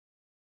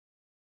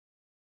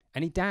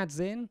Any dads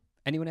in?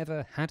 Anyone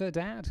ever had a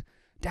dad?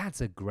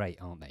 Dads are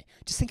great, aren't they?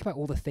 Just think about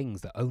all the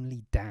things that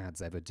only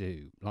dads ever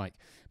do, like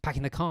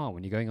packing the car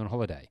when you're going on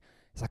holiday.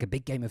 It's like a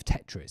big game of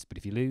Tetris, but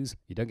if you lose,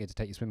 you don't get to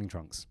take your swimming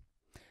trunks.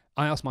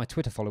 I asked my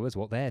Twitter followers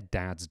what their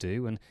dads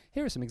do, and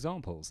here are some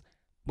examples.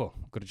 Well,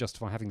 I've got to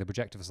justify having the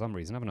projector for some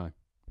reason, haven't I?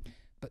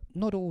 But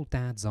not all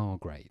dads are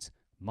great.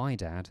 My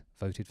dad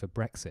voted for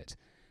Brexit.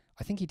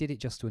 I think he did it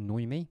just to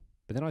annoy me,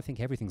 but then I think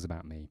everything's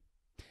about me.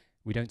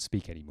 We don't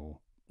speak anymore.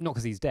 Not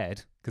because he's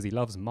dead, because he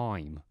loves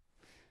mime.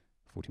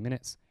 40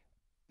 minutes.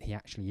 He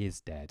actually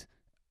is dead,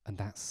 and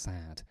that's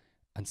sad.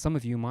 And some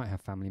of you might have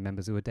family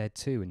members who are dead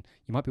too, and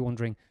you might be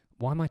wondering,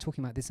 why am I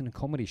talking about this in a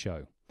comedy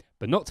show?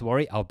 But not to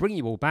worry, I'll bring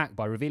you all back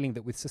by revealing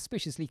that with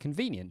suspiciously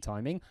convenient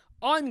timing,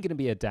 I'm going to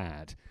be a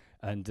dad.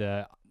 And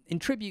in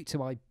tribute to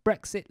my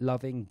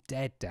Brexit-loving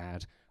dead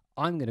dad,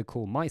 I'm going to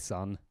call my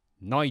son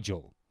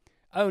Nigel.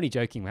 Only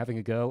joking, we're having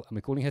a girl and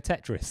we're calling her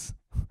Tetris.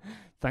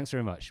 Thanks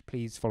very much.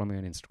 Please follow me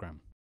on Instagram.